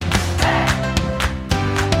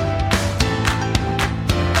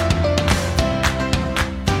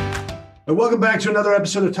Welcome back to another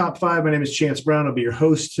episode of Top 5. My name is Chance Brown. I'll be your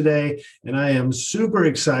host today, and I am super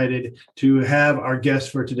excited to have our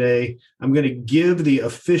guest for today. I'm going to give the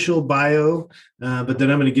official bio, but then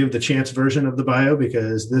I'm going to give the Chance version of the bio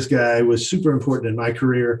because this guy was super important in my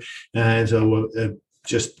career, and so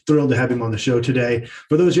just thrilled to have him on the show today.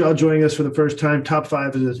 For those of y'all joining us for the first time, Top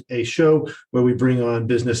 5 is a show where we bring on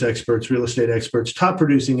business experts, real estate experts, top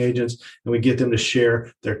producing agents, and we get them to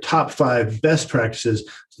share their top 5 best practices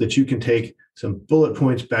so that you can take some bullet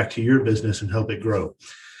points back to your business and help it grow.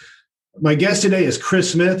 My guest today is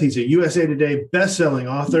Chris Smith. He's a USA Today best-selling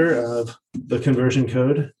author of The Conversion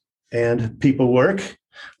Code and People Work.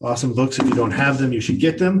 Awesome books. If you don't have them, you should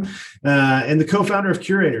get them. And the co-founder of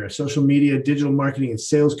Curaytor, a social media, digital marketing, and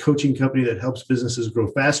sales coaching company that helps businesses grow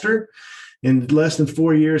faster. In less than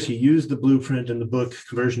 4 years, he used the blueprint in the book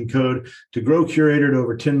Conversion Code to grow Curaytor to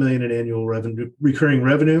over $10 million in annual recurring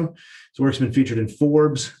revenue. His work's been featured in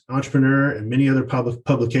Forbes, Entrepreneur, and many other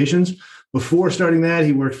publications. Before starting that,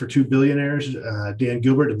 he worked for two billionaires, Dan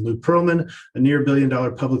Gilbert and Lou Pearlman, a near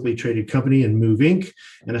billion-dollar publicly traded company in Move Inc.,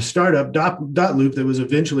 and a startup, Dotloop, that was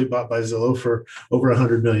eventually bought by Zillow for over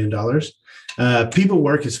 $100 million. People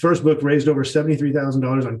Work, his first book, raised over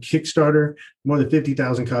 $73,000 on Kickstarter, more than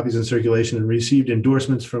 50,000 copies in circulation, and received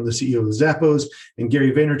endorsements from the CEO of Zappos and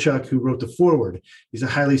Gary Vaynerchuk, who wrote the foreword. He's a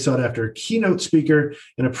highly sought-after keynote speaker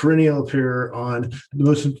and a perennial appearer on the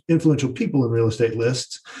most influential people in real estate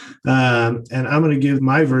lists. And I'm going to give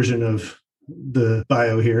my version of the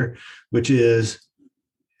bio here, which is,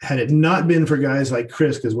 had it not been for guys like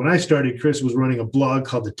Chris, because when I started, Chris was running a blog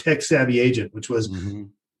called The Tech Savvy Agent, which was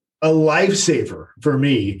a lifesaver for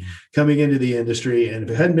me coming into the industry. And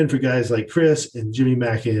if it hadn't been for guys like Chris and Jimmy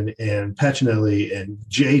Mackin and Pacinelli and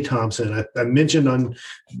Jay Thompson, I mentioned on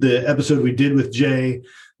the episode we did with Jay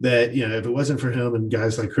that, you know, if it wasn't for him and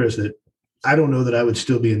guys like Chris, that I don't know that I would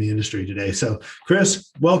still be in the industry today. So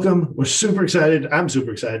Chris, welcome. We're super excited. I'm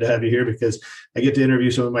super excited to have you here because I get to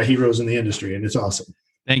interview some of my heroes in the industry, and it's awesome.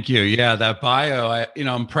 Thank you. Yeah, that bio,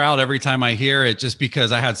 I'm proud every time I hear it, just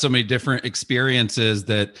because I had so many different experiences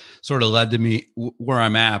that sort of led to me where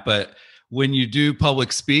I'm at. But when you do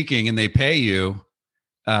public speaking and they pay you,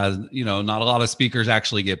 not a lot of speakers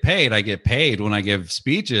actually get paid. I get paid when I give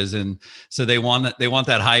speeches, and so they want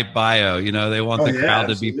that hype bio. They want the crowd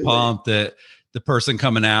to be pumped that the person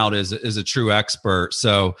coming out is a true expert.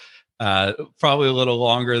 So probably a little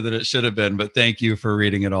longer than it should have been, but thank you for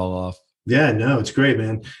reading it all off. Yeah, no, it's great,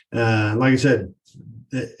 man. Like I said,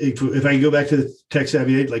 if I go back to the Tech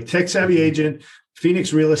Savvy Agent,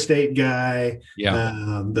 Phoenix real estate guy,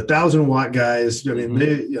 the 1,000-watt guys. I mean,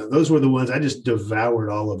 those were the ones I just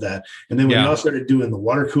devoured all of that. And then when we all started doing the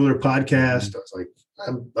water cooler podcast, I was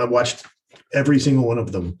like, I watched every single one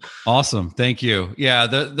of them. Awesome. Thank you. Yeah.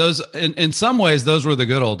 Those, in some ways, those were the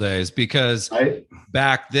good old days, because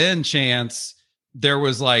back then, Chance, there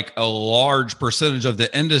was like a large percentage of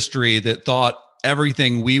the industry that thought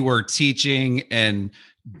everything we were teaching and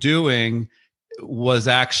doing was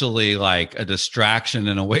actually like a distraction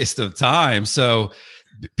and a waste of time. So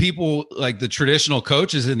people, like the traditional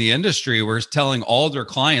coaches in the industry, were telling all their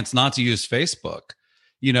clients not to use Facebook.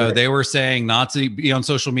 They were saying not to be on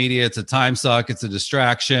social media. It's a time suck. It's a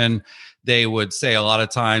distraction. They would say a lot of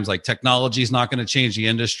times, like, technology is not going to change the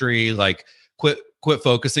industry. Like, quit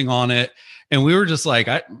focusing on it. And we were just like,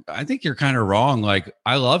 I think you're kind of wrong. Like,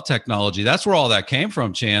 I love technology. That's where all that came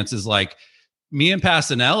from, Chance, is like me and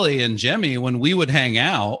Pacinelli and Jimmy, when we would hang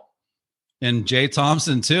out, and Jay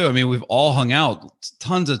Thompson too. I mean, we've all hung out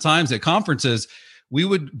tons of times at conferences. We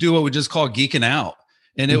would do what we just call geeking out.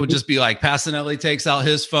 And it would just be like, Pacinelli takes out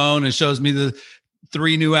his phone and shows me the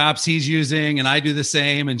 3 new apps he's using, and I do the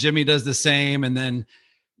same, and Jimmy does the same. And then,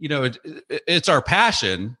 it's our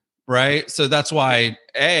passion, right? So that's why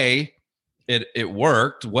it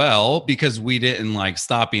worked well, because we didn't like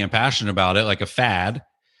stop being passionate about it like a fad.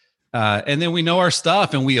 And then we know our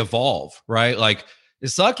stuff and we evolve, right? Like, it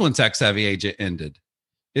sucked when Tech Savvy Agent ended.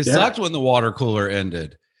 It sucked when the water cooler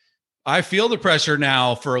ended. I feel the pressure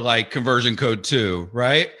now for like Conversion Code 2,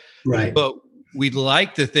 right? Right. But we'd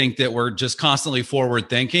like to think that we're just constantly forward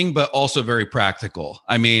thinking, but also very practical.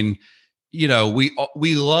 I mean,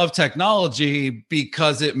 we love technology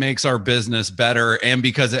because it makes our business better and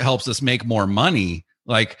because it helps us make more money.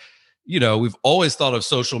 Like, we've always thought of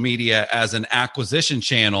social media as an acquisition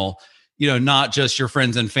channel, not just your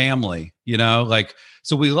friends and family,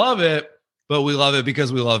 so we love it, but we love it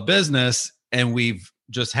because we love business, and we've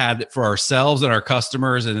just had it for ourselves and our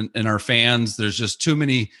customers and our fans. There's just too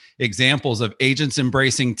many examples of agents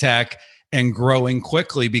embracing tech and growing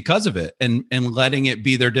quickly because of it, and letting it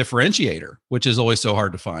be their differentiator, which is always so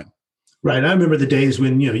hard to find. Right. I remember the days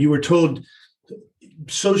when, you were told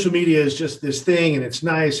social media is just this thing and it's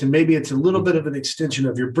nice. And maybe it's a little bit of an extension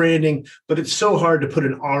of your branding, but it's so hard to put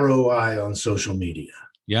an ROI on social media.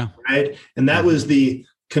 Yeah. Right. And that was the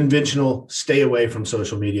conventional stay away from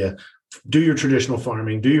social media, do your traditional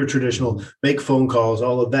farming, do your traditional make phone calls,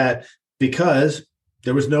 all of that, because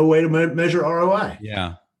there was no way to measure ROI.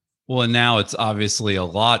 Yeah. Well, and now it's obviously a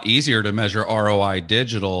lot easier to measure ROI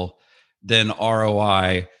digital than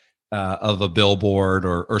ROI of a billboard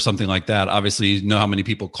or something like that. Obviously, you know how many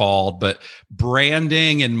people called, but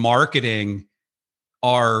branding and marketing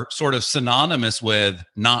are sort of synonymous with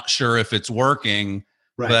not sure if it's working,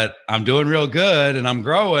 right, but I'm doing real good and I'm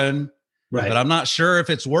growing, right, but I'm not sure if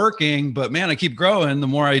it's working, but man, I keep growing the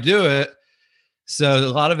more I do it. So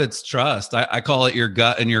a lot of it's trust. I call it your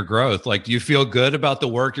gut and your growth. Like, do you feel good about the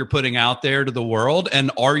work you're putting out there to the world?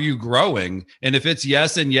 And are you growing? And if it's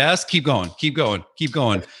yes and yes, keep going, keep going, keep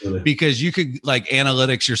going. Absolutely. Because you could like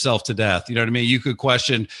analytics yourself to death. You know what I mean? You could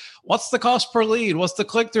question, what's the cost per lead? What's the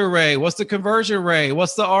click-through rate? What's the conversion rate?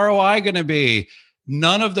 What's the ROI going to be?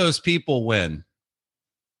 None of those people win,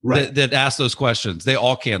 right, that ask those questions. They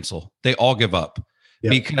all cancel. They all give up,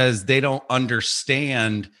 because they don't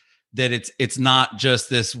understand that it's not just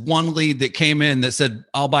this one lead that came in that said,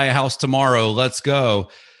 I'll buy a house tomorrow, let's go.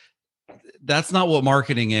 That's not what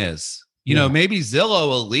marketing is. You know, maybe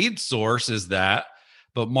Zillow, a lead source, is that,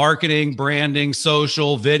 but marketing, branding,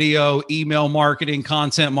 social, video, email marketing,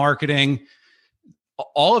 content marketing,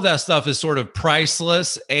 all of that stuff is sort of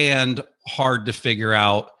priceless and hard to figure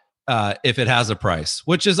out if it has a price,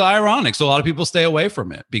 which is ironic. So a lot of people stay away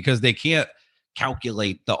from it because they can't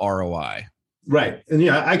calculate the ROI. Right. And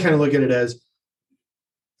I kind of look at it as,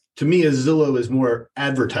 to me, as Zillow is more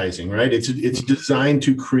advertising, right? It's designed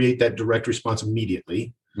to create that direct response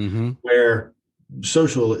immediately, where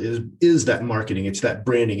social is that marketing, it's that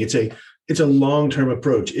branding, it's a long-term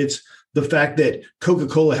approach. It's the fact that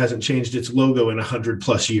Coca-Cola hasn't changed its logo in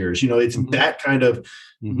 100+ years. It's that kind of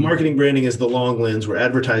marketing. Branding is the long lens, where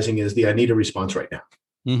advertising is the I need a response right now.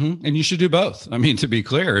 And you should do both. I mean, to be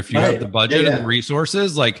clear, if you have the budget and the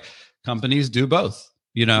resources, like, companies do both.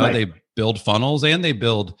 They build funnels and they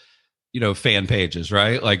build, fan pages,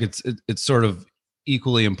 right? Like it's sort of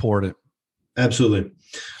equally important. Absolutely.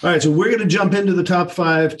 All right. So we're going to jump into the top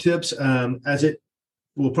 5 tips. As it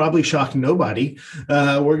will probably shock nobody,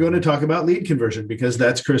 we're going to talk about lead conversion, because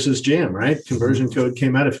that's Chris's jam, right? Conversion Code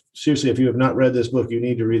came out. Seriously, if you have not read this book, you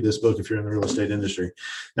need to read this book if you're in the real estate industry.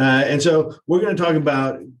 And so we're going to talk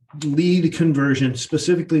about lead conversion,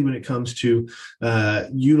 specifically when it comes to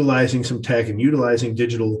utilizing some tech and utilizing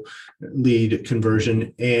digital lead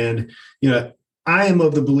conversion. And, I am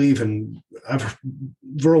of the belief, and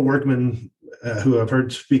Verl Workman, who I've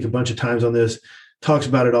heard speak a bunch of times on this, talks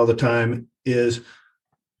about it all the time, is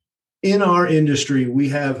in our industry, we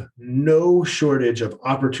have no shortage of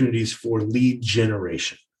opportunities for lead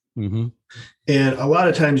generation. And a lot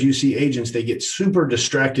of times you see agents, they get super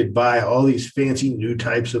distracted by all these fancy new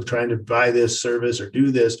types of trying to buy this service or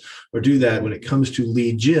do this or do that when it comes to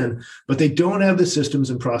lead gen, but they don't have the systems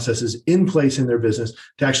and processes in place in their business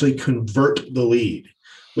to actually convert the lead,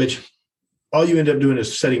 which all you end up doing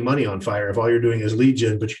is setting money on fire if all you're doing is lead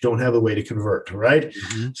gen, but you don't have a way to convert, right?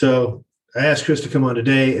 So I asked Chris to come on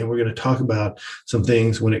today, and we're going to talk about some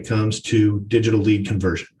things when it comes to digital lead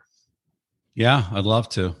conversion. Yeah, I'd love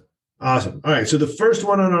to. Awesome. All right. So the first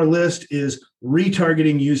one on our list is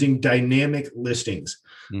retargeting using dynamic listings.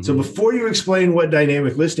 So before you explain what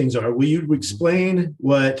dynamic listings are, will you explain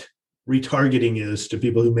what retargeting is to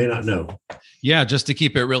people who may not know? Yeah, just to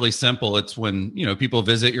keep it really simple, it's when, people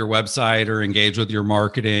visit your website or engage with your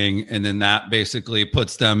marketing, and then that basically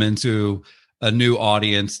puts them into a new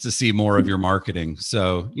audience to see more of your marketing.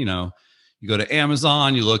 So, you go to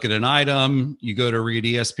Amazon, you look at an item, you go to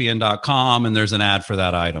readespn.com, and there's an ad for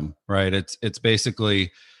that item, right? It's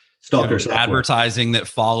basically advertising that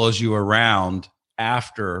follows you around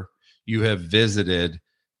after you have visited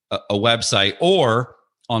a website, or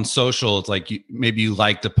on social. It's like maybe you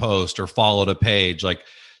liked a post or followed a page. Like,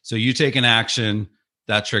 so you take an action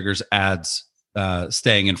that triggers ads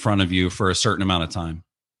staying in front of you for a certain amount of time.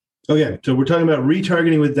 Okay. So we're talking about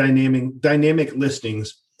retargeting with dynamic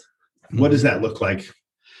listings. What does that look like?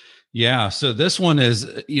 Yeah. So this one is,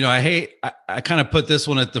 I kind of put this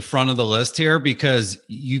one at the front of the list here, because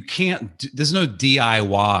there's no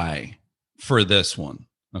DIY for this one.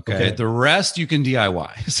 Okay. The rest you can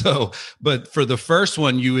DIY. So, but for the first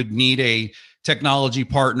one, you would need a technology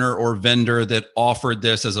partner or vendor that offered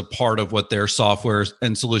this as a part of what their software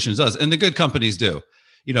and solutions does. And the good companies do.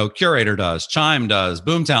 Curator does, Chime does,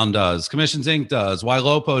 Boomtown does, Commissions Inc. does,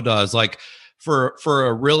 Ylopo does. Like, for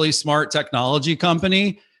a really smart technology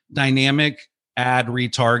company, dynamic ad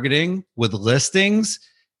retargeting with listings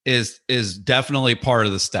is definitely part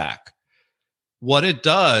of the stack. What it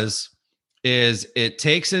does is it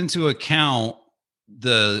takes into account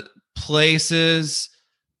the places,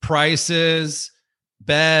 prices,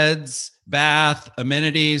 beds, bath,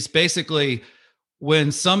 amenities. Basically,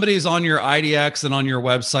 when somebody's on your IDX and on your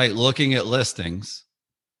website looking at listings,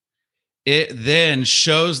 it then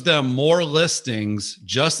shows them more listings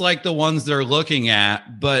just like the ones they're looking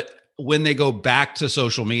at, but when they go back to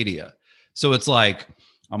social media. So it's like,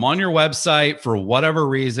 I'm on your website for whatever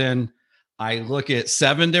reason. I look at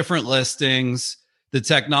 7 different listings. The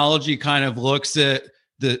technology kind of looks at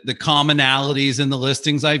the commonalities in the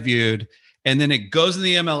listings I viewed. And then it goes in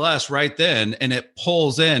the MLS right then and it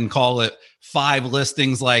pulls in, call it 5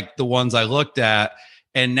 listings like the ones I looked at.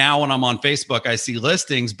 And now when I'm on Facebook, I see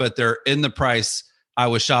listings, but they're in the price I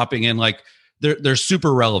was shopping in. Like they're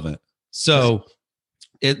super relevant. So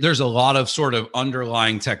there's a lot of sort of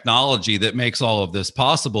underlying technology that makes all of this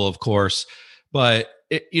possible, of course. But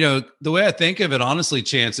the way I think of it, honestly,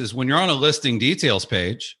 Chance, is when you're on a listing details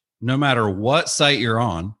page, no matter what site you're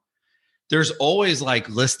on, there's always like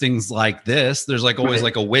listings like this. There's like always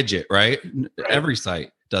like a widget, right? Every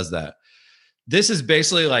site does that. This is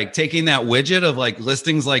basically like taking that widget of like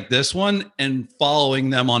listings like this one and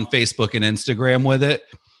following them on Facebook and Instagram with it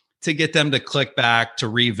to get them to click back, to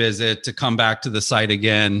revisit, to come back to the site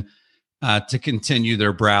again, to continue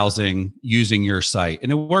their browsing using your site.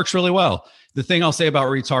 And it works really well. The thing I'll say about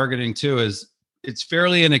retargeting too is it's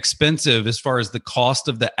fairly inexpensive as far as the cost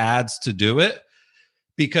of the ads to do it,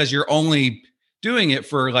 because you're only doing it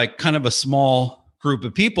for like kind of a small group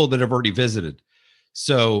of people that have already visited.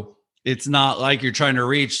 So it's not like you're trying to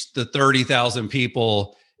reach the 30,000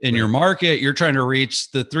 people in your market. You're trying to reach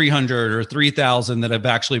the 300 or 3,000 that have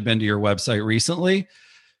actually been to your website recently.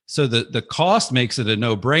 So the cost makes it a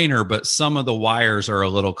no-brainer, but some of the wires are a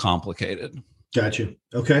little complicated. Gotcha.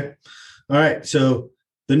 Okay. All right. So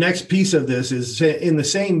the next piece of this is in the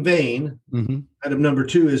same vein. Item number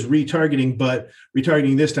 2 is retargeting, but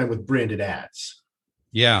retargeting this time with branded ads.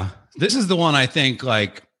 Yeah. This is the one I think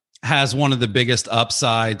like has one of the biggest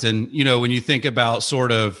upsides. And, when you think about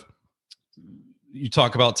sort of, you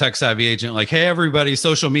talk about tech savvy agent, like, hey, everybody,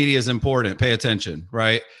 social media is important. Pay attention,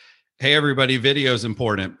 right? Hey, everybody, video is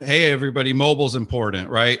important. Hey, everybody, mobile is important,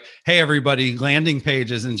 right? Hey, everybody, landing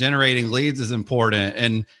pages and generating leads is important.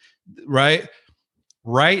 And right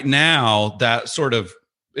now, that sort of,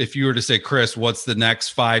 if you were to say, Chris, what's the next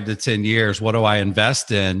 5 to 10 years? What do I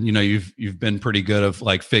invest in? You've been pretty good of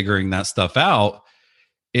like figuring that stuff out.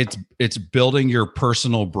 It's building your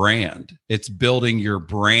personal brand. It's building your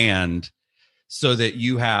brand so that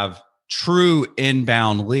you have true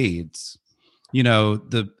inbound leads.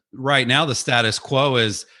 Right now the status quo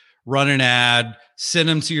is run an ad, send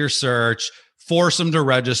them to your search, force them to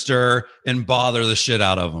register, and bother the shit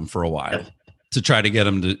out of them for a while to try to get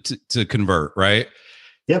them to convert, right?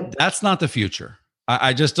 Yep. That's not the future.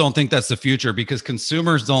 I just don't think that's the future, because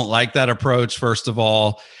consumers don't like that approach, first of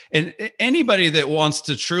all. And anybody that wants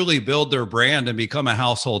to truly build their brand and become a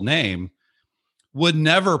household name would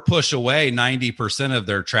never push away 90% of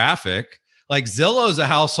their traffic. Like Zillow's a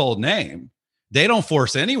household name. They don't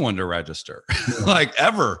force anyone to register, like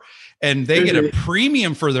ever. And they get a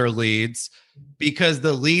premium for their leads because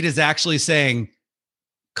the lead is actually saying,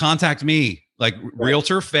 contact me, like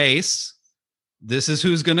realtor face. This is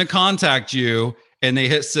who's going to contact you. And they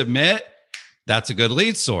hit submit. That's a good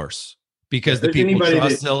lead source, because the people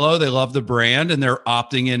trust Zillow, they love the brand, and they're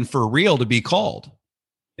opting in for real to be called.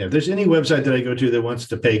 Yeah, if there's any website that I go to that wants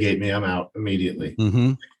to pay gate me, I'm out immediately.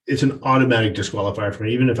 It's an automatic disqualifier for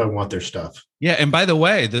me, even if I want their stuff. Yeah. And by the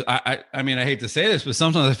way, I mean, I hate to say this, but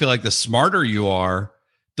sometimes I feel like the smarter you are,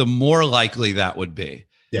 the more likely that would be.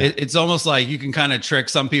 Yeah. It's almost like you can kind of trick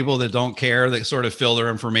some people that don't care, that sort of fill their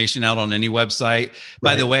information out on any website.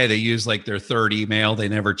 By the way, they use like their third email, they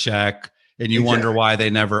never check, and you wonder why they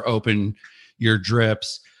never open your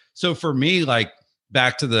drips. So for me, like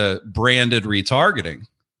back to the branded retargeting,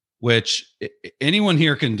 which anyone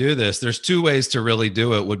here can do this. There's 2 ways to really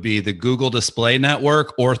do it, would be the Google Display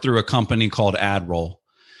Network or through a company called AdRoll.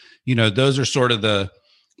 Those are sort of the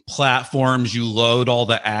platforms you load all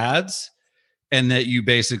the ads, and that you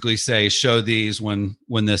basically say, show these when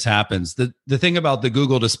this happens. The thing about the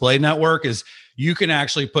Google Display Network is you can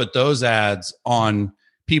actually put those ads on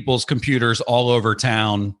people's computers all over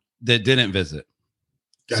town that didn't visit.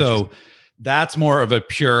 Gotcha. So that's more of a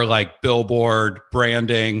pure like billboard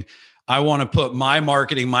branding. I want to put my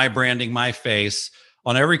marketing, my branding, my face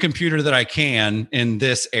on every computer that I can in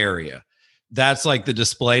this area. that's like the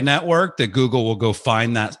display network that Google will go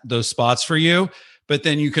find those spots for you. But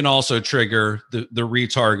then you can also trigger the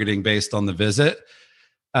retargeting based on the visit.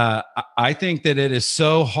 I think that it is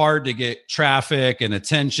so hard to get traffic and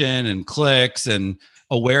attention and clicks and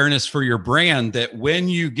awareness for your brand that when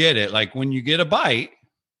you get it, like when you get a bite,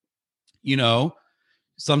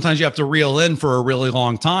 sometimes you have to reel in for a really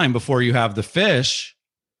long time before you have the fish,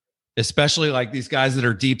 especially like these guys that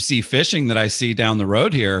are deep sea fishing that I see down the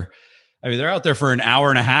road here. I mean, they're out there for an hour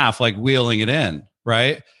and a half, like wheeling it in.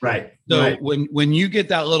 Right. Right. So right. when you get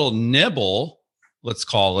that little nibble, let's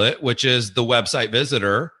call it, which is the website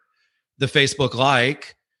visitor, the Facebook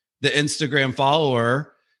like, the Instagram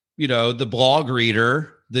follower, the blog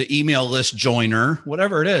reader, the email list joiner,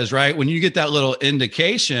 whatever it is, right? When you get that little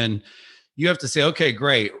indication, you have to say, okay,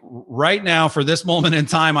 great. Right now, for this moment in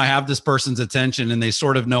time, I have this person's attention and they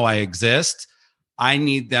sort of know I exist. I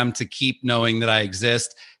need them to keep knowing that I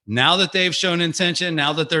exist. Now that they've shown intention,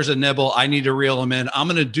 now that there's a nibble, I need to reel them in. I'm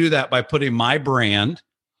going to do that by putting my brand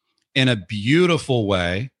in a beautiful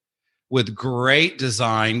way with great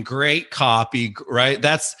design, great copy, right?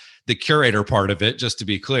 That's the curator part of it, just to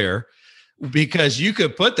be clear, because you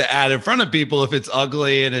could put the ad in front of people if it's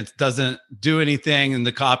ugly and it doesn't do anything and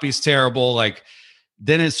the copy's terrible. Like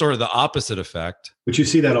then it's sort of the opposite effect. But you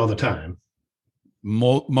see that all the time.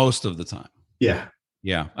 Most of the time. Yeah.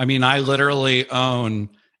 Yeah. I mean, I literally own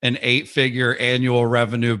an 8-figure annual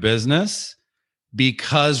revenue business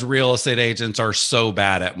because real estate agents are so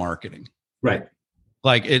bad at marketing. Right.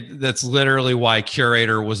 Like that's literally why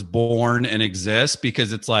Curator was born and exists,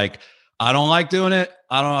 because it's like, I don't like doing it.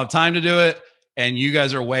 I don't have time to do it. And you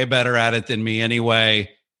guys are way better at it than me anyway.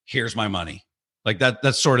 Here's my money. Like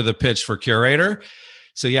that's sort of the pitch for Curator.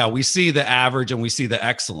 So yeah, we see the average and we see the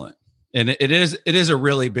excellent. And it is a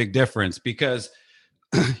really big difference because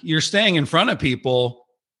you're staying in front of people.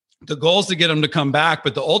 The goal is to get them to come back,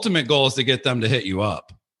 but the ultimate goal is to get them to hit you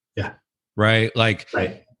up. Yeah. Right. Like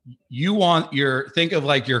you want think of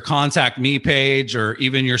like your contact me page or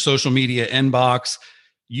even your social media inbox.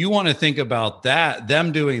 You want to think about that.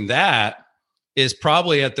 Them doing that is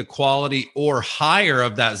probably at the quality or higher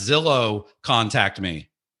of that Zillow contact me.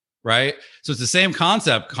 Right. So it's the same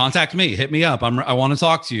concept. Contact me, hit me up. I want to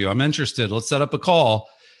talk to you. I'm interested. Let's set up a call,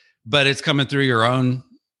 but it's coming through your own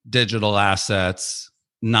digital assets,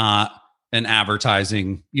 not an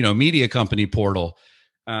advertising, media company portal.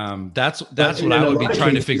 That's what I would be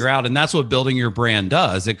trying to figure out. And that's what building your brand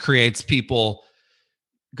does. It creates people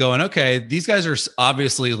going, okay, these guys are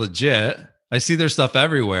obviously legit. I see their stuff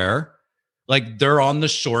everywhere. Like they're on the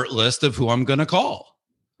short list of who I'm going to call.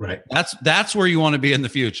 Right. That's where you want to be in the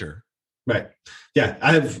future. Right. Yeah.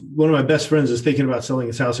 I have one of my best friends is thinking about selling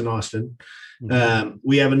his house in Austin. Mm-hmm.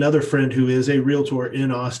 We have another friend who is a realtor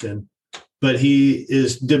in Austin, but he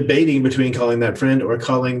is debating between calling that friend or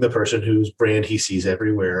calling the person whose brand he sees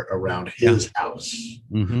everywhere around his house.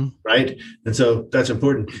 Mm-hmm. Right. And so that's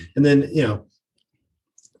important. And then,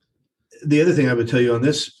 the other thing I would tell you on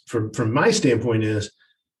this from my standpoint is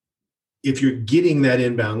if you're getting that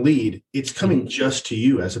inbound lead, it's coming just to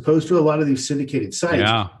you, as opposed to a lot of these syndicated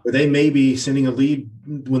sites where they may be sending a lead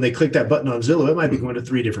when they click that button on Zillow. It might be going to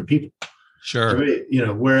 3 different people. Sure.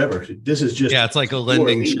 Wherever. This is just. Yeah, it's like a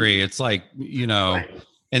lending tree. It's like, right.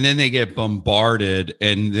 And then they get bombarded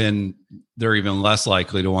and then they're even less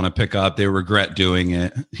likely to want to pick up. They regret doing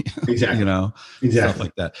it. Exactly. Exactly. Stuff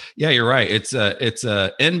like that. Yeah, you're right. It's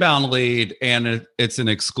a inbound lead and it's an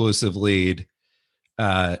exclusive lead.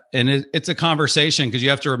 And it's a conversation because you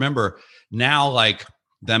have to remember now, like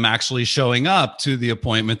them actually showing up to the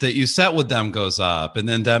appointment that you set with them goes up, and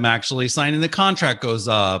then them actually signing the contract goes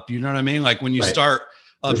up. You know what I mean? Like when you start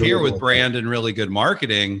up here with brand and really good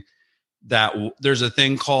marketing, that there's a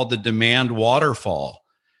thing called the demand waterfall,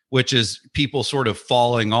 which is people sort of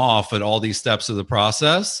falling off at all these steps of the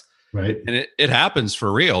process. Right. And it happens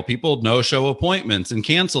for real. People no show appointments and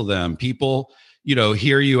cancel them. People,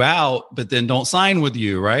 hear you out, but then don't sign with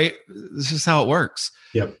you. Right. This is how it works.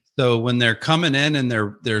 Yep. So when they're coming in and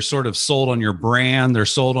they're sort of sold on your brand, they're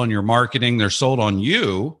sold on your marketing, they're sold on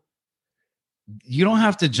you, you don't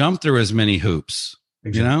have to jump through as many hoops,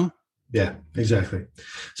 exactly. Yeah, exactly.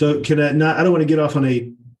 So I don't want to get off on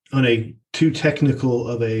a too technical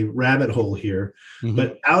of a rabbit hole here,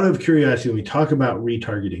 but out of curiosity, when we talk about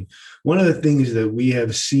retargeting, one of the things that we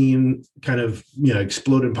have seen kind of,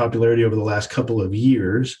 explode in popularity over the last couple of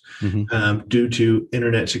years due to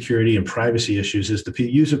internet security and privacy issues is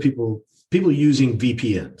the use of people using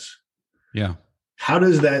VPNs. Yeah. How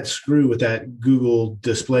does that screw with that Google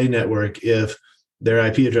display network if their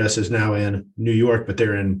IP address is now in New York, but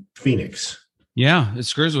they're in Phoenix? Yeah, it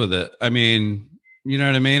screws with it. I mean, You know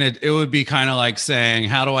what I mean? It would be kind of like saying,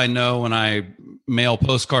 how do I know when I mail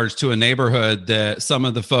postcards to a neighborhood that some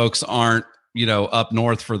of the folks aren't, up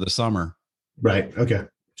north for the summer? Right. Okay.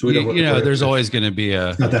 So we there's always going to be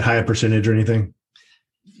it's not that high a percentage or anything.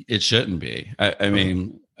 It shouldn't be. I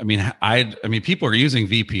mean, people are using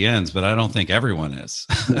VPNs, but I don't think everyone is,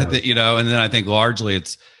 no. And then I think largely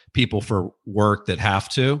it's people for work that have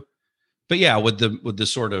to. But yeah, with the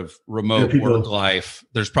sort of remote work life,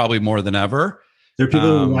 there's probably more than ever. There are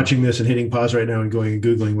people who are watching this and hitting pause right now and going and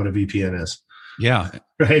Googling what a VPN is. Yeah.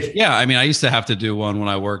 Right. Yeah. I mean, I used to have to do one when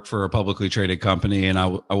I worked for a publicly traded company, and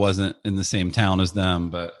I wasn't in the same town as them,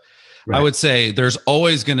 but right. I would say there's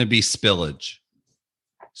always going to be spillage.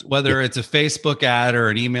 So whether it's a Facebook ad or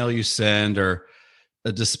an email you send or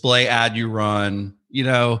a display ad you run,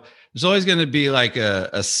 there's always going to be like a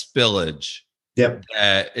spillage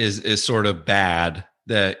that is sort of bad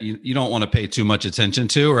that you don't want to pay too much attention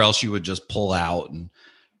to, or else you would just pull out and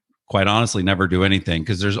quite honestly never do anything,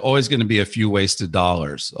 because there's always going to be a few wasted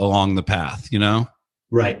dollars along the path,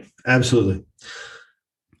 Right. Absolutely.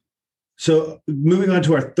 So moving on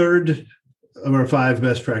to our third of our 5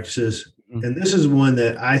 best practices. And this is one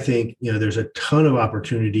that I think, there's a ton of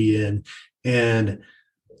opportunity in. And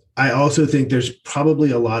I also think there's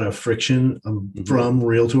probably a lot of friction from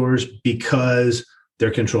realtors because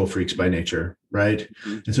they're control freaks by nature, right?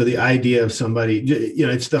 And so the idea of somebody,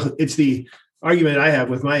 it's the argument I have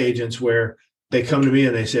with my agents where they come to me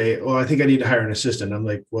and they say, "Oh, I think I need to hire an assistant." I'm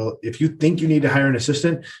like, "Well, if you think you need to hire an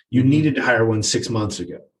assistant, you needed to hire one 6 months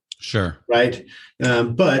ago." Sure. Right.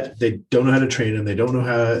 But they don't know how to train them. They don't know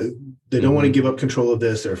how. They don't want to give up control of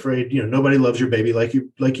this. They're afraid. Nobody loves your baby like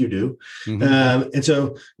you do. And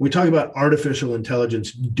so we talk about artificial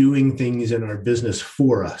intelligence doing things in our business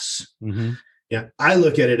for us. Yeah, I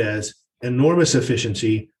look at it as enormous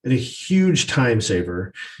efficiency and a huge time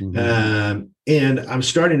saver. And I'm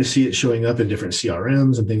starting to see it showing up in different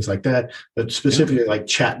CRMs and things like that, but specifically like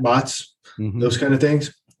chat bots, those kind of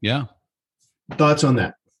things. Yeah. Thoughts on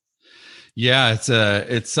that? Yeah,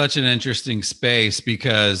 it's such an interesting space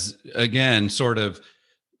because, again, sort of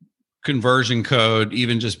conversion code,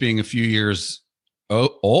 even just being a few years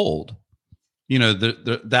old,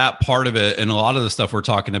 that part of it and a lot of the stuff we're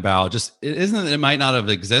talking about just it might not have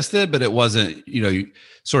existed, but it wasn't,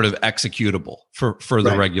 sort of executable for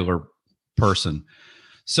the regular person.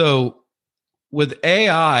 So with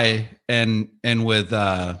AI and with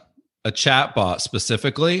a chat bot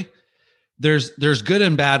specifically, there's good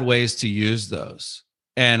and bad ways to use those.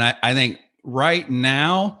 And I think right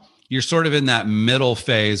now you're sort of in that middle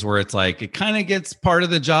phase where it's like, it kind of gets part of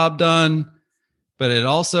the job done, but it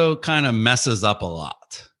also kind of messes up a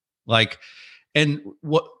lot.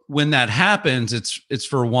 When that happens, it's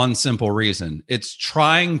for one simple reason. It's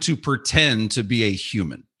trying to pretend to be a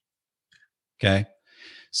human. Okay.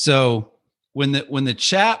 So when the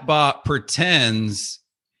chat bot pretends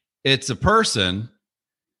it's a person,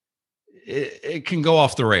 it can go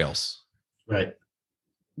off the rails. Right.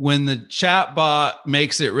 When the chat bot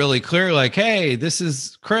makes it really clear, like, hey, this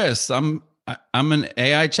is Chris. I'm an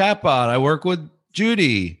AI chat bot. I work with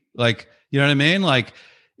Judy. Like, you know what I mean? Like,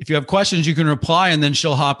 if you have questions, you can reply and then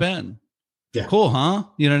she'll hop in. Yeah. Cool, huh?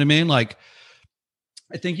 You know what I mean? Like,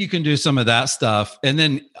 I think you can do some of that stuff. And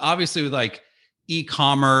then obviously with like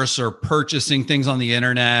e-commerce or purchasing things on the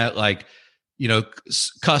internet, like,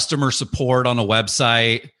 customer support on a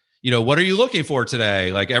website, what are you looking for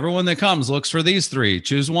today? Like, everyone that comes looks for these 3,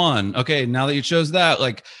 choose one. Okay. Now that you chose that,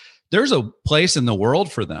 like, there's a place in the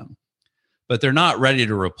world for them, but they're not ready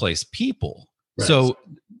to replace people. Right. So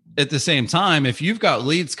at the same time, if you've got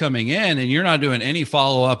leads coming in and you're not doing any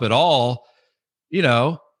follow-up at all,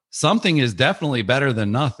 something is definitely better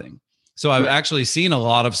than nothing. So I've actually seen a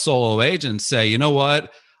lot of solo agents say, you know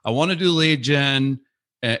what, I want to do lead gen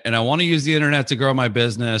and I want to use the internet to grow my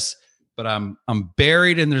business, but I'm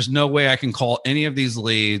buried and there's no way I can call any of these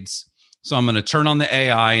leads. So I'm going to turn on the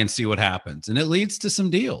AI and see what happens. And it leads to some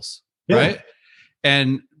deals. Yeah.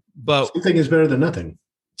 Right. But something is better than nothing.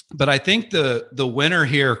 But I think the winner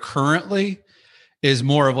here currently is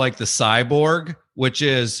more of like the cyborg, which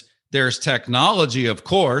is there's technology, of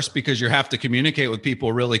course, because you have to communicate with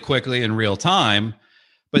people really quickly in real time.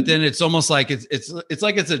 But then it's almost like it's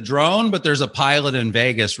like it's a drone, but there's a pilot in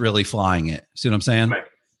Vegas really flying it. See what I'm saying?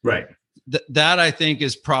 Right. That I think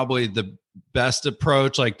is probably the best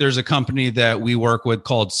approach. Like, there's a company that we work with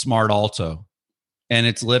called Smart Alto, and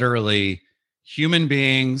it's literally human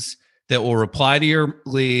beings that will reply to your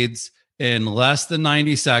leads in less than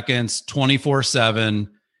 90 seconds, 24/7,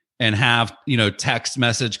 and have, text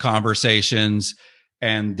message conversations.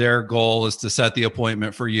 And their goal is to set the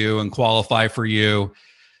appointment for you and qualify for you.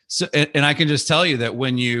 So, and I can just tell you that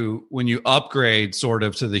when you upgrade sort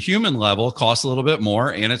of to the human level, it costs a little bit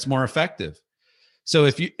more and it's more effective. So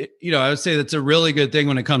if I would say that's a really good thing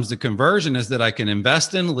when it comes to conversion is that I can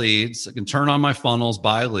invest in leads. I can turn on my funnels,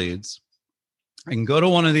 buy leads. I can go to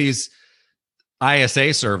one of these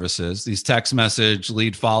ISA services, these text message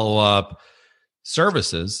lead follow-up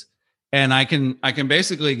services, and I can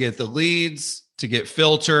basically get the leads to get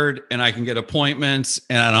filtered, and I can get appointments,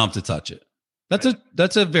 and I don't have to touch it.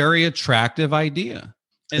 That's a very attractive idea.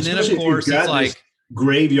 And especially then of course it's like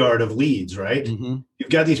graveyard of leads, right? Mm-hmm. You've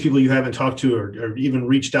got these people you haven't talked to or even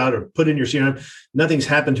reached out or put in your CRM. Nothing's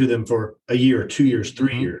happened to them for a year, 2 years,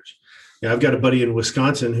 3 years. I've got a buddy in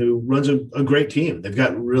Wisconsin who runs a great team. They've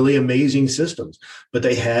got really amazing systems, but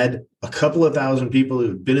they had a couple of thousand people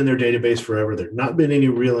who've been in their database forever. There's not been any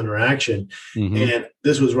real interaction. Mm-hmm. And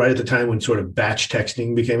this was right at the time when sort of batch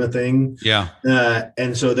texting became a thing. Yeah.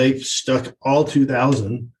 And so they stuck all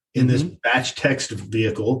 2,000 in this batch text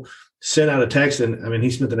vehicle, sent out a text. And I mean,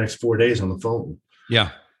 he spent the next 4 days on the phone.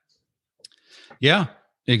 Yeah. Yeah.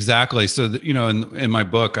 Exactly. So, in my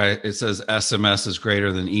book, it says SMS is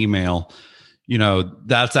greater than email.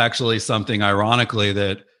 That's actually something ironically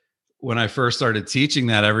that when I first started teaching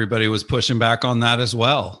that, everybody was pushing back on that as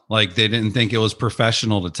well. Like they didn't think it was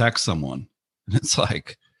professional to text someone. And it's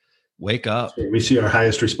like, wake up. We see our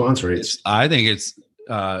highest response rates. I think it's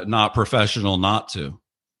not professional not to.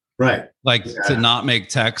 Right. Like to not make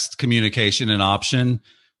text communication an option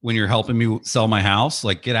when you're helping me sell my house,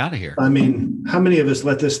 like get out of here. I mean, how many of us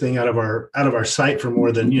let this thing out of our sight for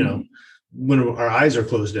more than, when our eyes are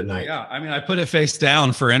closed at night? Yeah. I mean, I put it face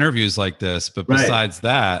down for interviews like this, but besides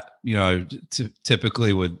that,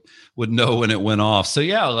 typically would know when it went off. So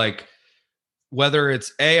yeah, like whether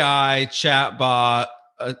it's AI, chatbot,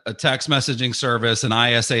 a text messaging service, an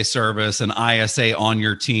ISA service, an ISA on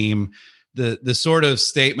your team, the sort of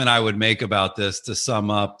statement I would make about this to sum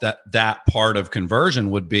up that part of conversion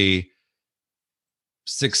would be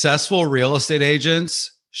successful real estate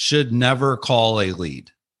agents should never call a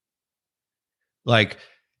lead. Like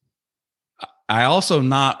I also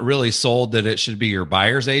not really sold that it should be your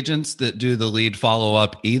buyer's agents that do the lead follow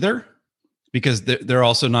up either, because they're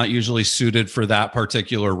also not usually suited for that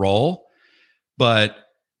particular role. But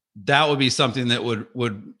that would be something that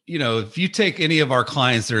would, if you take any of our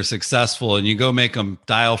clients that are successful and you go make them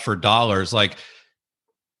dial for dollars, like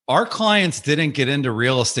our clients didn't get into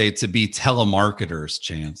real estate to be telemarketers,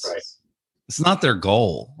 Chance. Right. It's not their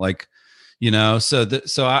goal. Like, so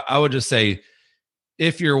I would just say,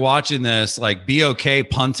 if you're watching this, like be okay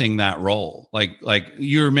punting that role. Like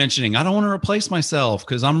you were mentioning, I don't want to replace myself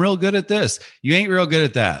because I'm real good at this. You ain't real good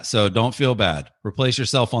at that. So don't feel bad. Replace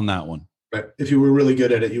yourself on that one. Right. If you were really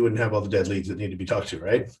good at it, you wouldn't have all the dead leads that need to be talked to,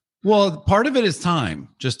 right? Well, part of it is time,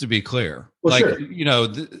 just to be clear. Well, like,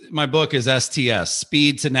 sure. My book is STS,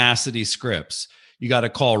 Speed, Tenacity, Scripts. You got to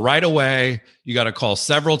call right away. You got to call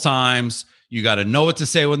several times. You got to know what to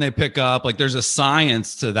say when they pick up. Like there's a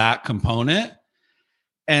science to that component.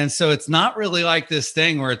 And so it's not really like this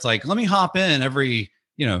thing where it's like, let me hop in every,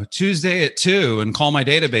 Tuesday at 2 and call my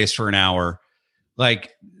database for an hour.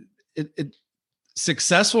 Like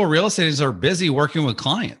successful real estate agents are busy working with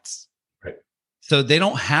clients. Right. So they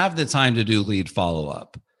don't have the time to do lead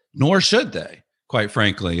follow-up, nor should they, quite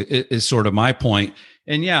frankly, is sort of my point.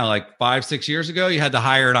 And yeah, like 5-6 years ago, you had to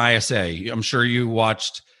hire an ISA. I'm sure you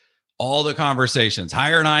watched all the conversations,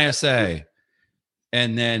 hire an ISA.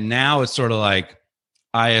 And then now it's sort of like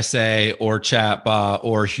ISA or chatbot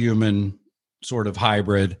or human sort of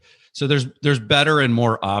hybrid. So there's better and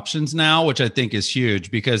more options now, which I think is huge,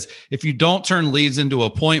 because if you don't turn leads into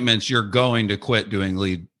appointments, you're going to quit doing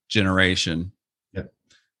lead generation.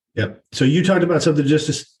 Yep. So you talked about something just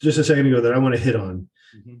a second ago that I want to hit on,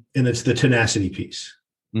 and it's the tenacity piece.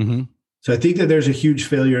 Mm-hmm. So I think that there's a huge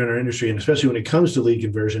failure in our industry, and especially when it comes to lead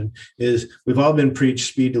conversion, is we've all been preached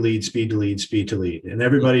speed to lead, speed to lead, speed to lead. And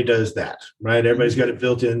everybody does that, right? Everybody's got it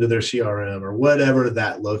built into their CRM or whatever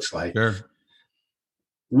that looks like. Sure.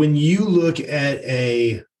 When you look at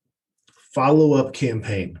a follow-up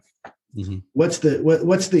campaign, what's the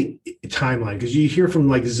timeline? Because you hear from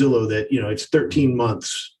like Zillow that, it's 13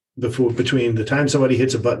 months between the time somebody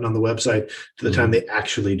hits a button on the website to the time they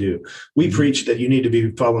actually do. We preach that you need to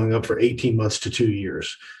be following up for 18 months to 2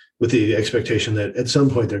 years with the expectation that at some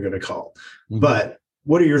point they're going to call. But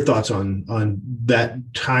what are your thoughts on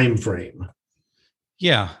that time frame?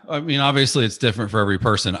 Yeah. I mean, obviously it's different for every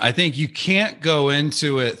person. I think you can't go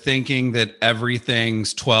into it thinking that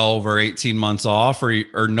everything's 12 or 18 months off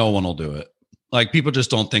or no one will do it. Like people just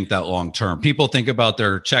don't think that long term. People think about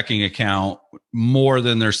their checking account more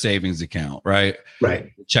than their savings account, right?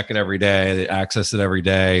 Right. Check it every day, they access it every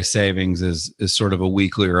day. Savings is sort of a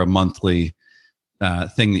weekly or a monthly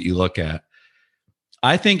thing that you look at.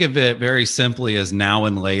 I think of it very simply as now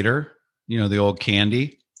and later, the old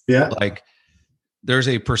candy. Yeah. Like there's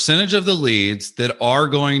a percentage of the leads that are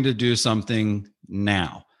going to do something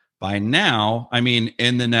now. By now, I mean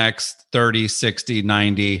in the next 30, 60,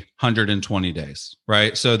 90, 120 days,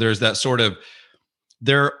 right? So there's that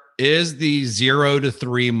there is the 0 to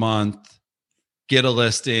 3 month, get a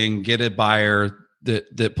listing, get a buyer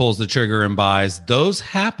that pulls the trigger and buys. Those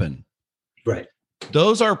happen. Right.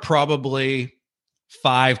 Those are probably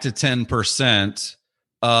 5 to 10%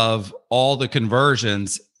 of all the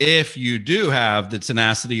conversions if you do have the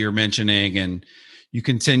tenacity you're mentioning and you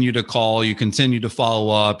continue to call, you continue to follow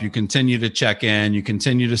up, you continue to check in, you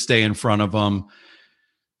continue to stay in front of them.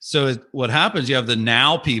 So what happens, you have the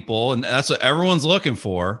now people, and that's what everyone's looking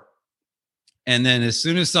for. And then as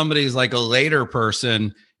soon as somebody's like a later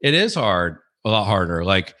person, it is a lot harder.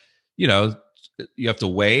 Like, you have to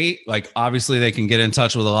wait. Like, obviously they can get in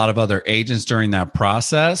touch with a lot of other agents during that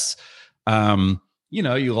process.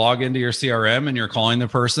 You log into your CRM and you're calling the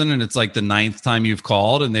person and it's like the 9th time you've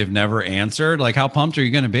called and they've never answered. Like, how pumped are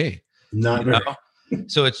you going to be? Not very.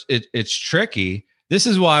 So it's tricky. This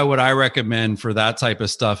is why what I recommend for that type of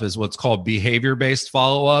stuff is what's called behavior-based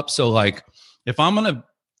follow-up. So like if I'm going to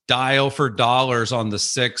dial for dollars on the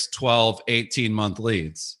 6, 12, 18-month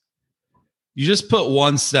leads, you just put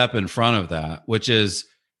one step in front of that, which is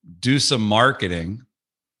do some marketing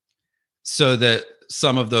so that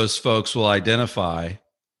some of those folks will identify,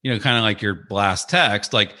 kind of like your blast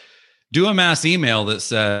text, like do a mass email that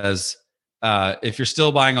says, if you're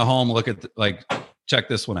still buying a home, look at check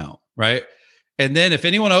this one out. Right. And then if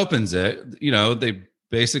anyone opens it, they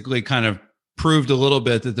basically kind of proved a little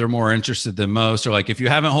bit that they're more interested than most, or like, if you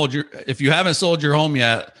haven't sold your home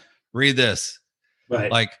yet, read this.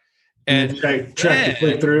 Right. Like, and track the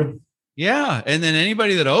click through. Yeah. And then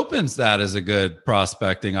anybody that opens that is a good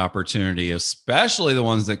prospecting opportunity, especially the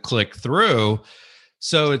ones that click through.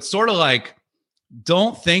 So it's sort of like,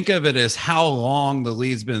 don't think of it as how long the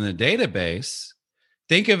lead's been in the database.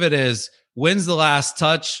 Think of it as when's the last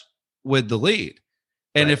touch with the lead.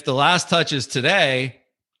 And if the last touch is today,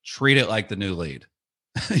 treat it like the new lead.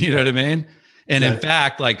 You know what I mean? And in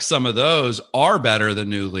fact, like some of those are better than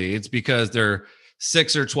new leads because they're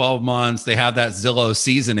 6 or 12 months. They have that Zillow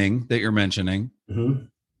seasoning that you're mentioning. Mm-hmm.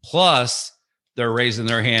 Plus, they're raising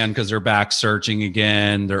their hand because they're back searching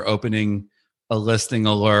again. They're opening a listing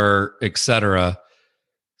alert, etc.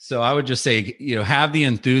 So I would just say, have the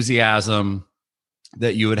enthusiasm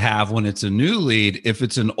that you would have when it's a new lead. If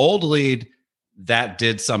it's an old lead that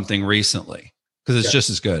did something recently, because it's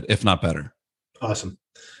just as good, if not better. Awesome.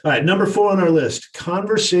 All right. Number 4 on our list,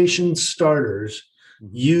 conversation starters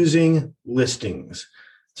using listings.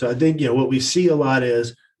 So I think, what we see a lot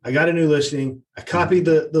is I got a new listing. I copied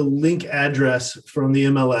the link address from the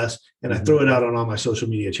MLS and I throw it out on all my social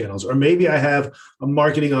media channels. Or maybe I have a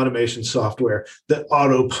marketing automation software that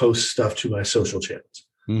auto posts stuff to my social channels.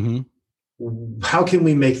 Mm-hmm. How can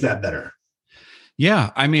we make that better? Yeah.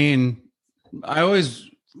 I mean, I always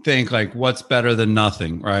think like, what's better than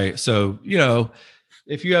nothing, right? So,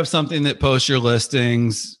 if you have something that posts your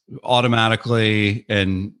listings automatically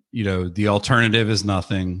and, the alternative is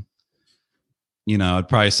nothing, I'd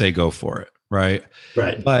probably say go for it. Right.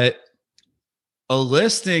 Right. But a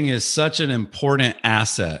listing is such an important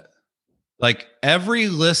asset. Like every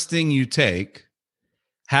listing you take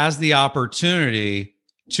has the opportunity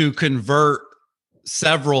to convert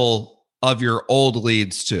several of your old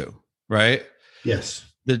leads too. Right. Yes.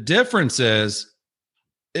 The difference is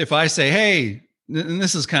if I say, hey, and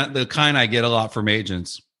this is kind of the kind I get a lot from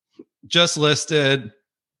agents, just listed,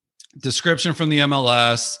 description from the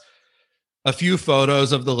MLS, a few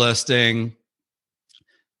photos of the listing,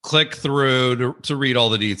 click through to read all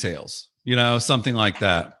the details, something like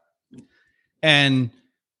that. And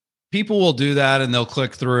people will do that and they'll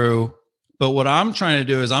click through. But what I'm trying to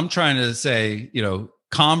do is I'm trying to say,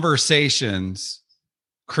 conversations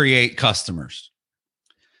create customers.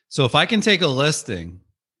 So if I can take a listing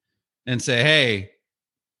and say, hey,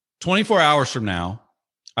 24 hours from now,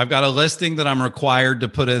 I've got a listing that I'm required to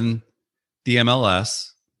put in the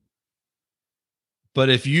MLS. But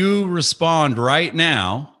if you respond right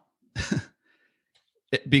now,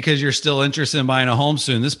 because you're still interested in buying a home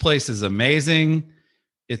soon, this place is amazing.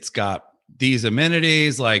 It's got these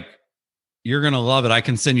amenities. Like, you're going to love it. I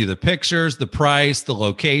can send you the pictures, the price, the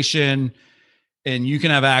location, and you can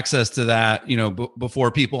have access to that, before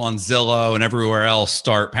people on Zillow and everywhere else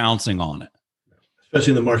start pouncing on it.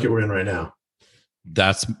 Especially in the market we're in right now.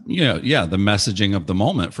 That's, the messaging of the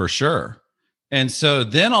moment for sure. And so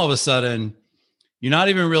then all of a sudden, you're not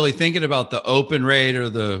even really thinking about the open rate or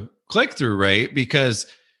the click-through rate, because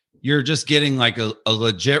you're just getting like a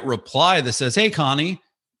legit reply that says, "Hey, Connie,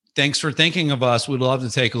 thanks for thinking of us. We'd love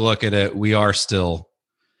to take a look at it. We are still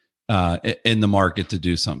in the market to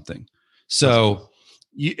do something." So,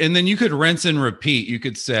 and then you could rinse and repeat. You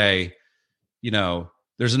could say,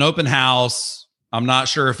 there's an open house. I'm not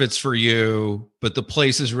sure if it's for you, but the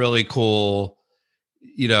place is really cool.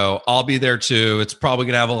 I'll be there too. It's probably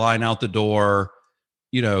going to have a line out the door.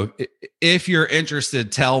 If you're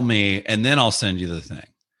interested, tell me, and then I'll send you the thing.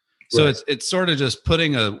 So it's sort of just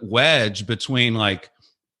putting a wedge between, like,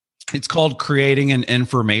 it's called creating an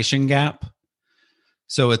information gap.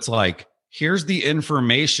 So it's like, here's the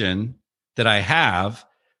information that I have,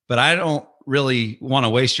 but I don't really want to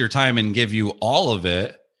waste your time and give you all of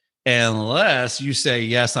it unless you say,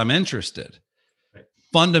 yes, I'm interested. Right.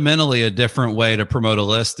 Fundamentally a different way to promote a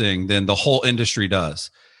listing than the whole industry does.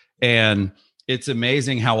 And it's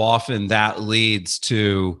amazing how often that leads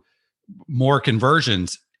to more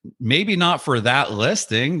conversions. Maybe not for that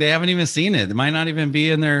listing. They haven't even seen it. It might not even be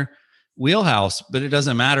in their wheelhouse, but it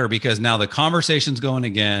doesn't matter, because now the conversation's going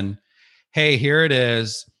again. Hey, here it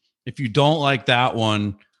is. If you don't like that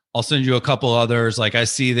one, I'll send you a couple others. Like, I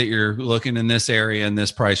see that you're looking in this area in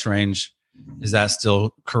this price range. Is that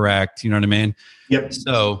still correct? You know what I mean? Yep.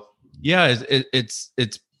 So yeah, it's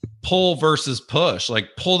pull versus push. Like,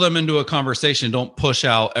 pull them into a conversation. Don't push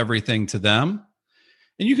out everything to them.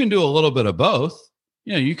 And you can do a little bit of both.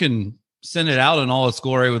 You can send it out in all its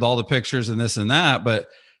glory with all the pictures and this and that, but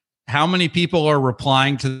how many people are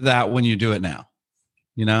replying to that when you do it now?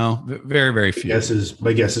 Very, very few.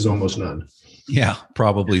 My guess is almost none. Yeah,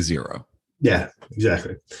 probably zero. Yeah,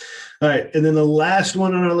 exactly. All right. And then the last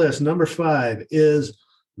one on our list, number 5, is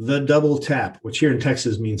the double tap, which here in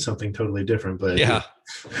Texas means something totally different. But yeah,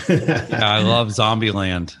 I love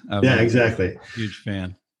Zombieland. Yeah, exactly. Huge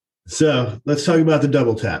fan. So let's talk about the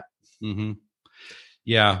double tap. Mm-hmm.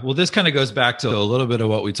 Yeah. Well, this kind of goes back to a little bit of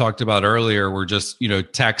what we talked about earlier. We're just,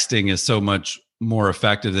 texting is so much more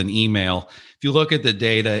effective than email. If you look at the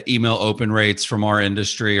data, email open rates from our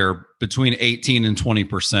industry are between 18 and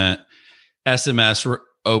 20%. SMS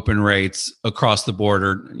open rates across the board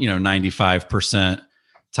are, 95%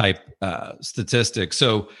 type statistics.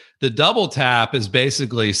 So the double tap is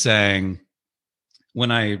basically saying,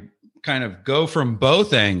 when I kind of go from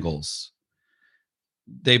both angles,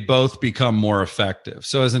 they both become more effective.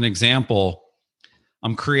 So as an example,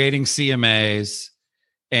 I'm creating CMAs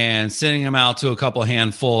and sending them out to a couple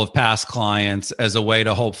handful of past clients as a way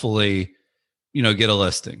to hopefully, get a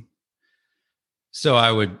listing. So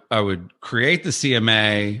I would create the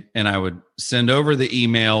CMA and I would send over the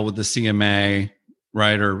email with the CMA,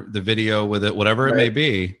 right? Or the video with it, whatever it may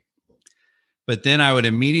be. But then I would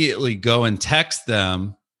immediately go and text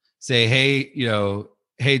them, say,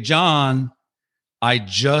 hey, John, I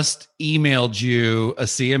just emailed you a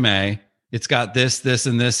CMA. It's got this, this,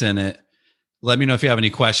 and this in it. Let me know if you have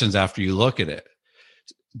any questions after you look at it.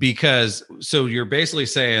 Because so you're basically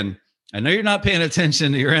saying, I know you're not paying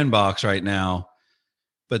attention to your inbox right now,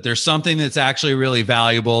 but there's something that's actually really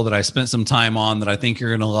valuable that I spent some time on that I think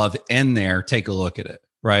you're going to love in there. Take a look at it,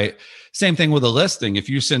 right? Same thing with a listing. If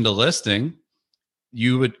you send a listing,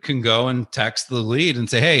 you can go and text the lead and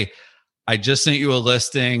say, hey, I just sent you a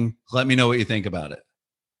listing. Let me know what you think about it.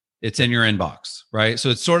 It's in your inbox, right? So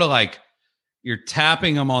it's sort of like you're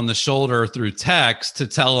tapping them on the shoulder through text to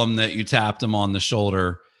tell them that you tapped them on the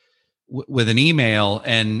shoulder with an email.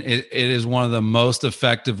 And it is one of the most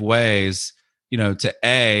effective ways,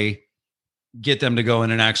 to get them to go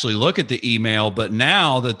in and actually look at the email. But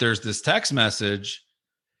now that there's this text message,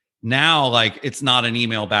 now like it's not an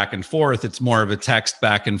email back and forth. It's more of a text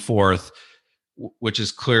back and forth, which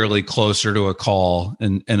is clearly closer to a call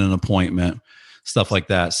and an appointment, stuff like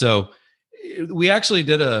that. So we actually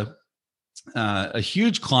did a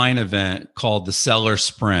huge client event called the Seller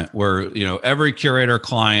Sprint, where, every curator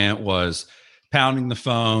client was pounding the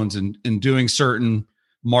phones and doing certain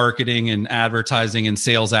marketing and advertising and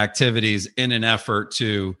sales activities in an effort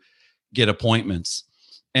to get appointments.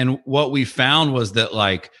 And what we found was that,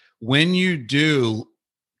 like, when you do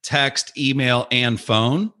text, email, and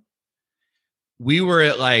phone, we were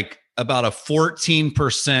at like about a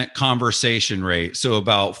 14% conversation rate. So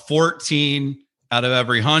about 14 out of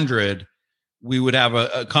every 100, we would have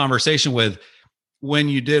a conversation with. When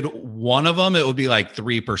you did one of them, it would be like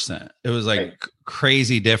 3%. It was like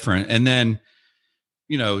crazy different. And then,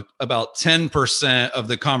 about 10% of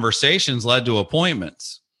the conversations led to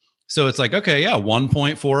appointments. So it's like, okay, yeah,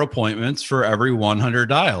 1.4 appointments for every 100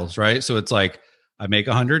 dials, right? So it's like I make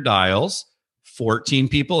 100 dials, 14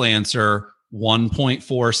 people answer,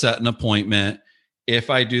 1.4 set an appointment. If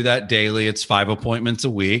I do that daily, it's 5 appointments a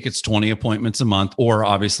week, it's 20 appointments a month, or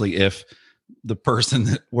obviously if the person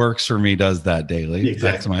that works for me does that daily. Exactly.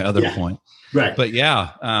 That's my other point. Right. But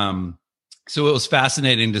so it was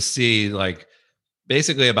fascinating to see like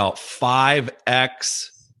basically about 5x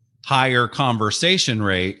higher conversation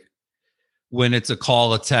rate when it's a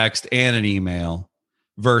call, a text, and an email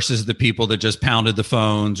versus the people that just pounded the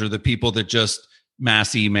phones or the people that just mass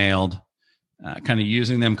emailed. Kind of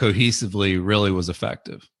using them cohesively really was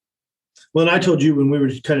effective. Well, and I told you when we were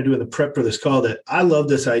kind of doing the prep for this call that I love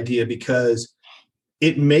this idea because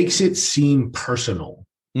it makes it seem personal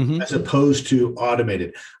as opposed to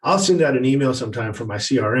automated. I'll send out an email sometime from my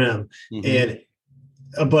CRM and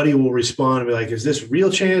a buddy will respond and be like, is this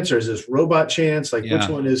real chance or is this robot chance? Like which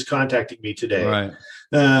one is contacting me today? Right.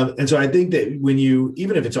 And so I think that when you,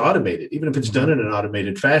 even if it's automated, even if it's done in an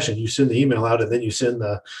automated fashion, you send the email out and then you send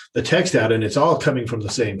the text out and it's all coming from the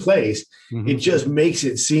same place. It just makes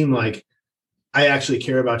it seem like I actually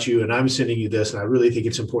care about you and I'm sending you this. And I really think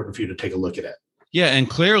it's important for you to take a look at it. Yeah. And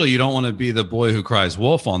clearly you don't want to be the boy who cries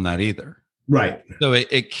wolf on that either. Right. So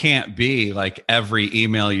it can't be like every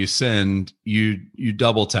email you send, you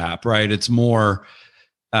double tap, right? It's more,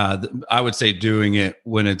 I would say doing it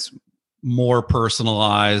when it's more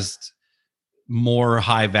personalized, more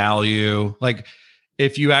high value. Like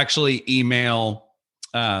if you actually email,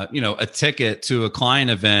 a ticket to a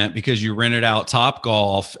client event because you rented out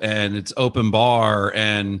Topgolf and it's open bar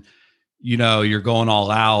and, you're going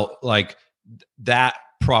all out, like that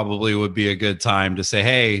probably would be a good time to say,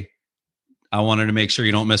 hey, I wanted to make sure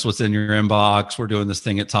you don't miss what's in your inbox. We're doing this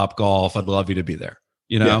thing at Topgolf. I'd love you to be there,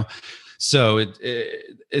 Yeah. So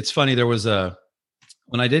it's funny. There was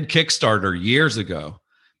when I did Kickstarter years ago,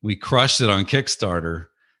 we crushed it on Kickstarter,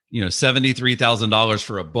 $73,000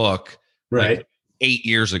 for a book, right? Like 8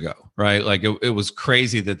 years ago, right? Like it was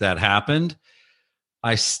crazy that happened.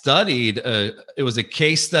 I studied, it was a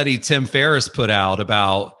case study Tim Ferriss put out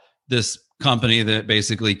about this company that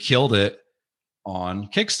basically killed it on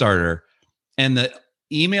Kickstarter. And the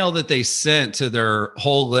email that they sent to their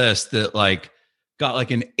whole list that like got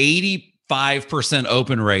like an 85%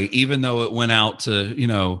 open rate, even though it went out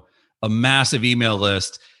to, a massive email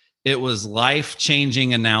list, it was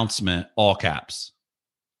life-changing announcement, all caps.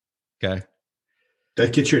 Okay.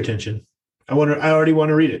 That gets your attention. I already want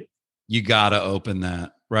to read it. You got to open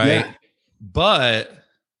that. Right. Yeah. But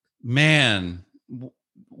man,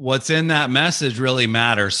 what's in that message really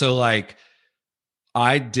matters. So like,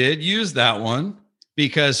 I did use that one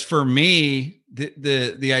because for me,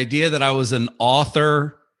 the idea that I was an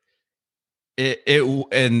author, it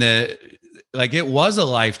was a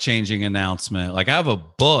life-changing announcement. Like I have a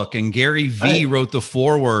book and Gary Vee wrote the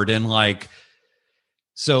foreword and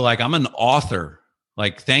so I'm an author.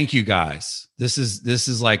 Like, thank you guys. This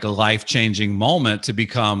is like a life-changing moment to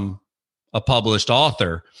become a published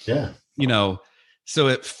author. Yeah. So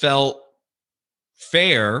it felt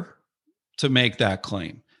fair to make that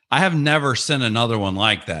claim. I have never sent another one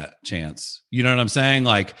like that, Chance. You know what I'm saying?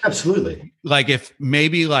 Like, absolutely. Like if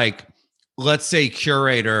maybe let's say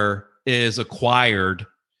Curator is acquired,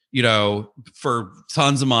 for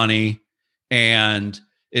tons of money and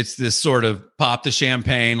it's this sort of pop the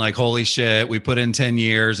champagne, like, holy shit, we put in 10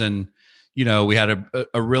 years and, we had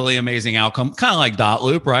a really amazing outcome, kind of like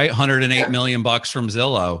Dotloop, right? $108 million from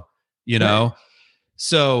Zillow, Right.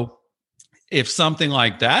 So if something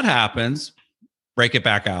like that happens, break it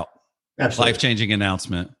back out. Absolutely. Life-changing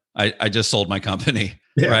announcement. I just sold my company,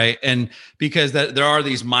 right? And because there are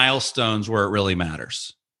these milestones where it really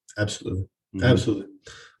matters. Absolutely. Absolutely.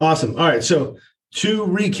 Awesome. All right. So to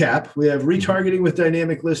recap, we have retargeting with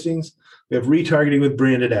dynamic listings. We have retargeting with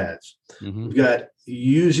branded ads. We've got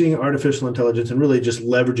using artificial intelligence and really just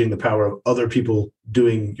leveraging the power of other people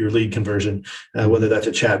doing your lead conversion, whether that's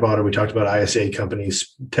a chatbot or we talked about ISA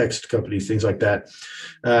companies, text companies, things like that.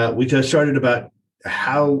 We just started about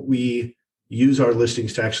how we use our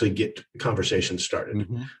listings to actually get conversations started,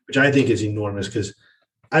 which I think is enormous because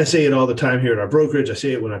I say it all the time here at our brokerage. I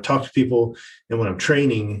say it when I talk to people and when I'm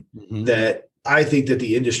training that I think that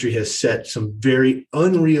the industry has set some very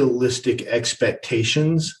unrealistic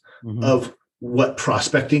expectations of what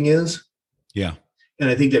prospecting is. Yeah.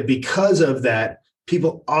 And I think that because of that,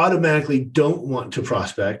 people automatically don't want to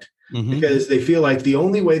prospect because they feel like the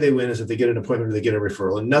only way they win is if they get an appointment or they get a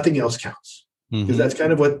referral and nothing else counts. Because that's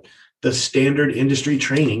kind of what the standard industry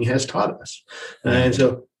training has taught us. And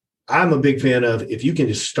so I'm a big fan of if you can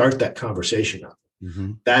just start that conversation up.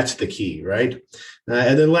 Mm-hmm. That's the key, right?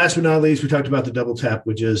 And then last but not least, we talked about the double tap,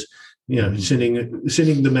 which is, sending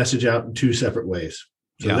the message out in two separate ways.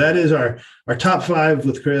 So that is our top 5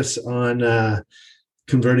 with Chris on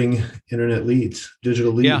converting internet leads,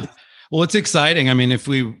 digital leads. Yeah. Well, it's exciting. I mean, if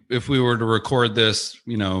we were to record this,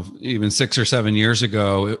 even 6 or 7 years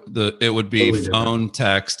ago, it would be totally phone, different.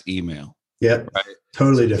 Text, email. Yep. Right.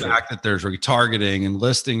 Totally so different. The fact that there's retargeting and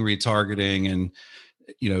listing retargeting and,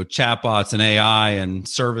 chatbots and AI and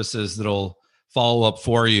services that'll follow up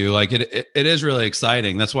for you. Like it is really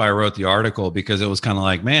exciting. That's why I wrote the article, because it was kind of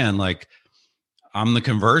like, man, like I'm the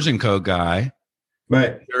conversion code guy.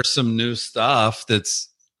 Right. There's some new stuff that's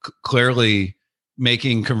clearly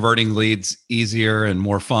making converting leads easier and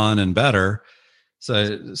more fun and better.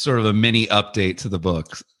 So sort of a mini update to the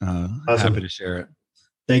book. Awesome. Happy to share it.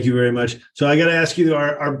 Thank you very much. So I got to ask you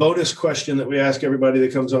our bonus question that we ask everybody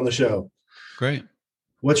that comes on the show. Great.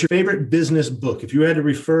 What's your favorite business book? If you had to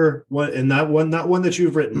refer one, and not one that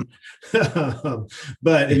you've written,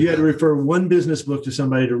 but if you had to refer one business book to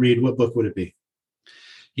somebody to read, what book would it be?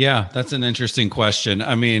 Yeah, that's an interesting question.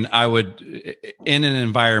 I mean, I would, in an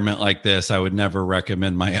environment like this, I would never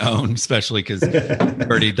recommend my own, especially because you've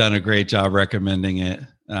already done a great job recommending it,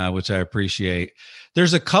 which I appreciate.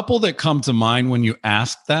 There's a couple that come to mind when you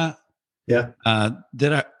ask that. Yeah.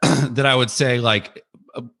 That I would say, like,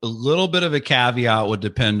 a little bit of a caveat would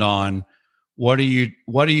depend on what are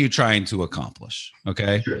you trying to accomplish?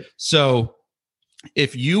 Okay. Sure. So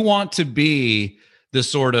if you want to be the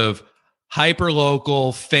sort of hyper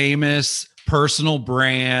local, famous personal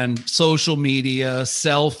brand, social media,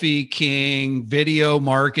 selfie king, video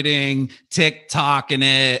marketing, TikTok in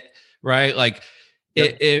it, right? Like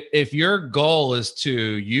Yep. if your goal is to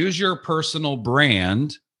use your personal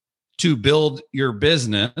brand to build your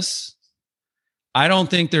business, I don't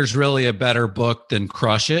think there's really a better book than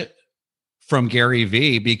Crush It from Gary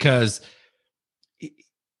Vee, because, and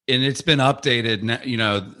it's been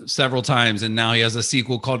updated, several times, and now he has a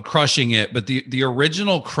sequel called Crushing It. But the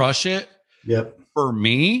original Crush It, yep, for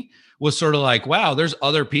me was sort of like, wow, there's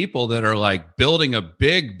other people that are like building a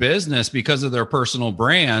big business because of their personal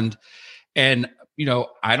brand. And,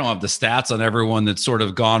 I don't have the stats on everyone that's sort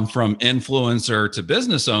of gone from influencer to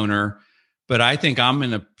business owner, but I think I'm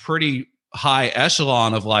in a pretty high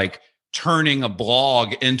echelon of like turning a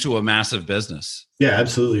blog into a massive business. Yeah,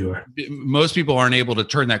 absolutely. You are. Most people aren't able to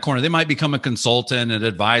turn that corner. They might become a consultant, an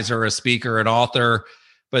advisor, a speaker, an author,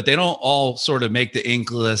 but they don't all sort of make the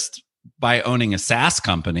Inc. list by owning a SaaS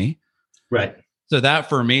company. Right. So that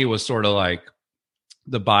for me was sort of like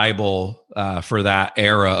the Bible for that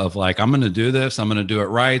era of like, I'm going to do this. I'm going to do it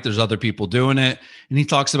right. There's other people doing it. And he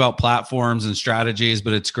talks about platforms and strategies,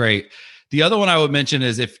 but it's great. The other one I would mention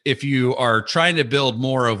is if you are trying to build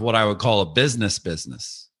more of what I would call a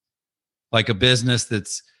business, like a business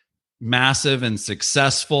that's massive and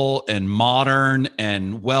successful and modern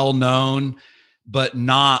and well-known, but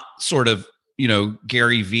not sort of,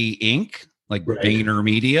 Gary Vee Inc., like right.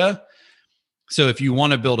 VaynerMedia. So if you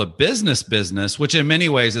want to build a business, which in many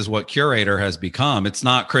ways is what Curator has become, it's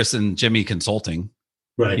not Chris and Jimmy Consulting,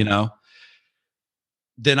 right?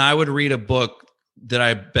 Then I would read a book that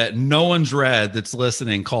I bet no one's read that's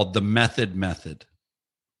listening, called The Method.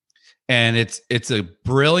 And it's a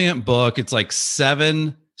brilliant book. It's like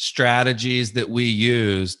 7 strategies that we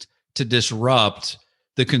used to disrupt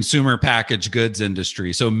the consumer packaged goods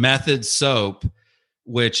industry. So Method soap,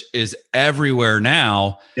 which is everywhere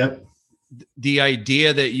now. Yep. The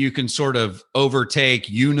idea that you can sort of overtake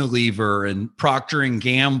Unilever and Procter &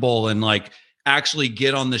 Gamble and like actually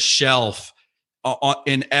get on the shelf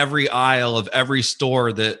in every aisle of every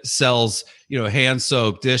store that sells, hand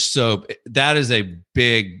soap, dish soap, that is a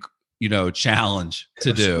big, challenge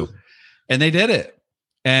to do. And they did it.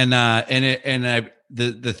 And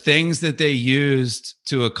the things that they used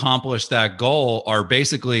to accomplish that goal are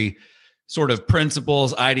basically sort of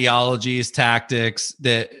principles, ideologies, tactics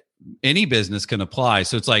that any business can apply.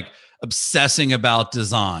 So it's like obsessing about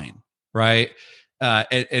design, right?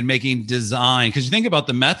 And making design, because you think about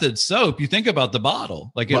the Method soap, you think about the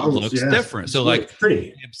bottle, like it looks different. So like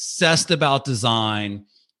pretty. They obsessed about design.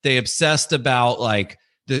 They obsessed about like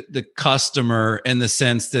the customer, in the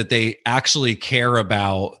sense that they actually care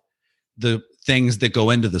about the things that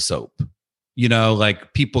go into the soap.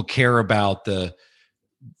 Like people care about the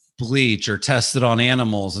bleach or tested on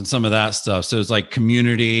animals and some of that stuff. So it's like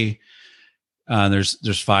community.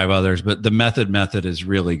 There's 5 others, but the Method is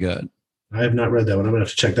really good. I have not read that one. I'm going to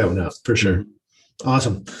have to check that one out for sure. Mm-hmm.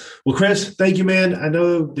 Awesome. Well, Chris, thank you, man. I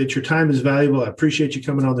know that your time is valuable. I appreciate you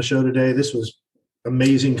coming on the show today. This was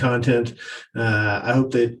amazing content. I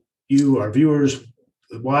hope that you, our viewers,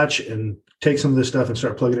 watch and take some of this stuff and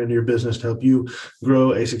start plugging it into your business to help you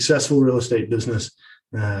grow a successful real estate business.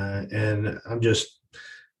 And I'm just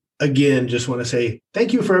want to say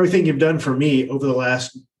thank you for everything you've done for me over the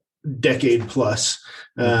last decade plus,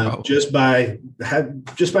 just by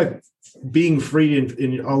being free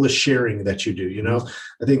in all the sharing that you do. You know,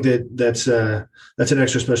 I think that's an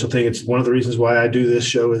extra special thing. It's one of the reasons why I do this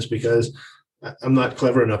show, is because I'm not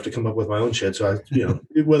clever enough to come up with my own shit. So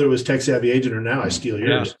whether it was Tech Savvy Agent or now I steal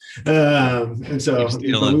yours. And so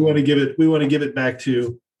we want to give it back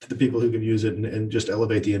to the people who can use it and just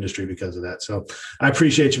elevate the industry because of that. So I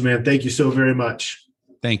appreciate you, man. Thank you so very much.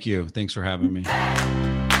 Thank you. Thanks for having me.